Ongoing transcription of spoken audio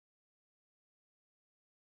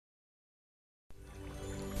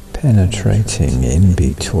penetrating in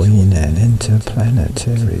between an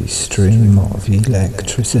interplanetary stream of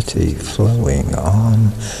electricity flowing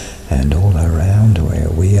on and all around where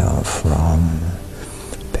we are from,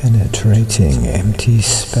 penetrating empty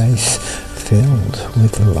space filled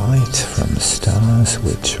with light from stars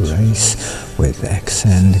which race with X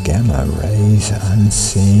and gamma rays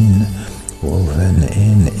unseen, woven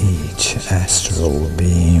in each astral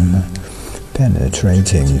beam,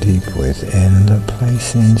 penetrating deep within the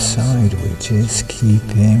place inside which is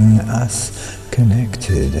keeping us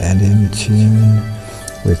connected and in tune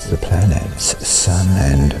with the planets, sun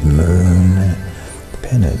and moon,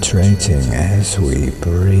 penetrating as we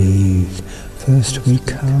breathe. First we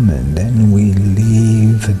come and then we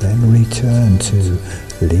leave, then return to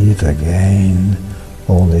leave again.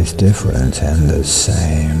 All is different and the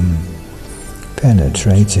same.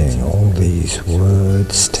 Penetrating all these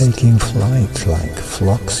words, taking flight like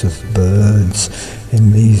flocks of birds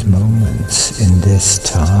in these moments, in this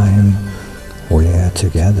time. We're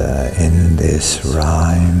together in this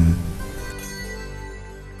rhyme.